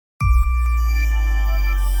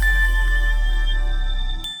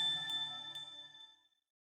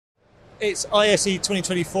It's ISE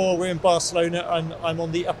 2024. We're in Barcelona and I'm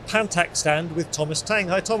on the Apantac stand with Thomas Tang.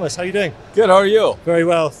 Hi Thomas, how are you doing? Good, how are you? Very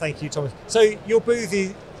well, thank you Thomas. So your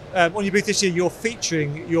booth, on your booth this year, you're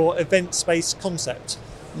featuring your event space concept.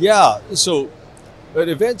 Yeah, so an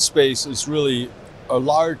event space is really a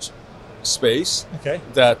large space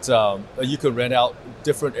that you can rent out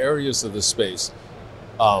different areas of the space.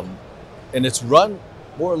 And it's run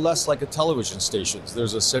more or less like a television station.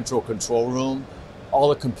 There's a central control room. All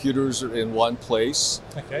the computers are in one place,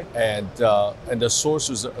 and the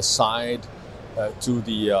sources are assigned to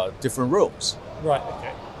the different rooms. Right.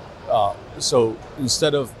 So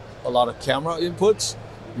instead of a lot of camera inputs,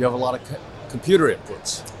 you have a lot of computer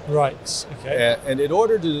inputs. Right. And in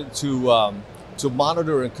order to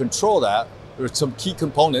monitor and control that, there are some key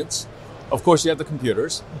components. Of course, you have the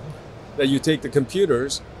computers. Then you take the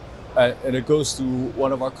computers, and it goes to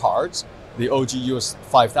one of our cards, the OG US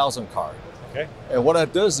 5000 card. And what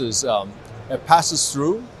that does is it passes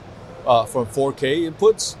through from 4K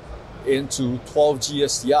inputs into 12G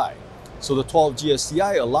SDI. So the 12G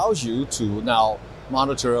SDI allows you to now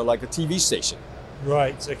monitor like a TV station.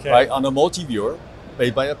 Right, Right, on a multiviewer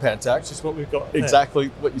made by Apantac. Which is what we've got.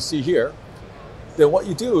 Exactly what you see here. Then what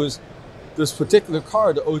you do is this particular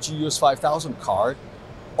card, the OG US 5000 card,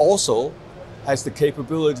 also has the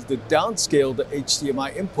capability to downscale the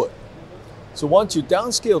HDMI input. So once you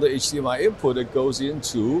downscale the HDMI input, it goes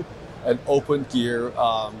into an open gear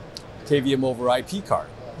KVM over IP card.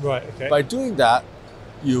 Right. By doing that,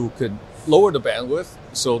 you could lower the bandwidth,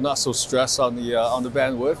 so not so stressed on the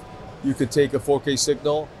bandwidth. You could take a 4K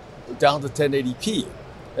signal down to 1080p,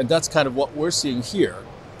 and that's kind of what we're seeing here.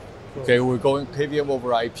 Cool. We're going KVM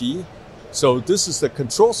over IP. So this is the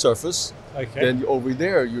control surface. Then over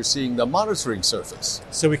there, you're seeing the monitoring surface.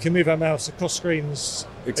 So we can move our mouse across screens.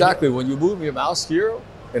 Exactly. When you move your mouse here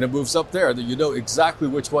and it moves up there, then you know exactly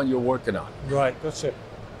which one you're working on. Right, gotcha.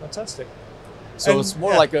 Fantastic. So it's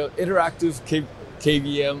more like an interactive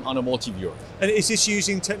KVM on a multiviewer. And is this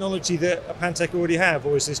using technology that Apantac already have,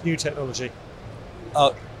 or is this new technology?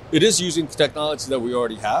 It is using technology that we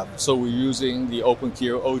already have. So we're using the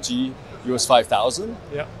OpenGear OG US 5000.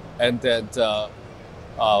 Yeah. And then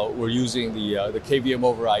we're using the KVM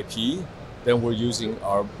over IP. Then we're using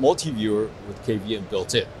our multiviewer with KVM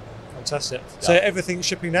built in. Fantastic. Yeah. So everything's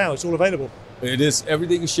shipping now, it's all available? It is,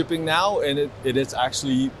 everything is shipping now, and it is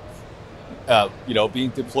actually being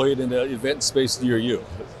deployed in the event space near you.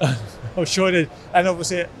 I'm sure it is. And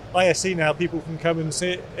obviously at ISE now, people can come and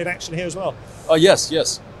see it in action here as well. Yes.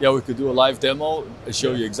 Yeah, we could do a live demo and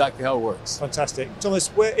show you exactly how it works. Fantastic. Thomas,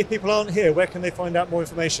 if people aren't here, where can they find out more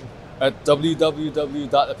information? At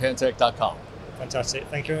www.apantac.com. Fantastic.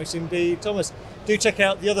 Thank you very much indeed, Thomas. Do check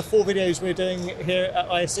out the other 4 videos we're doing here at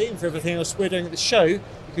ISE, and for everything else we're doing at the show, you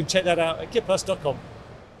can check that out at kitplus.com.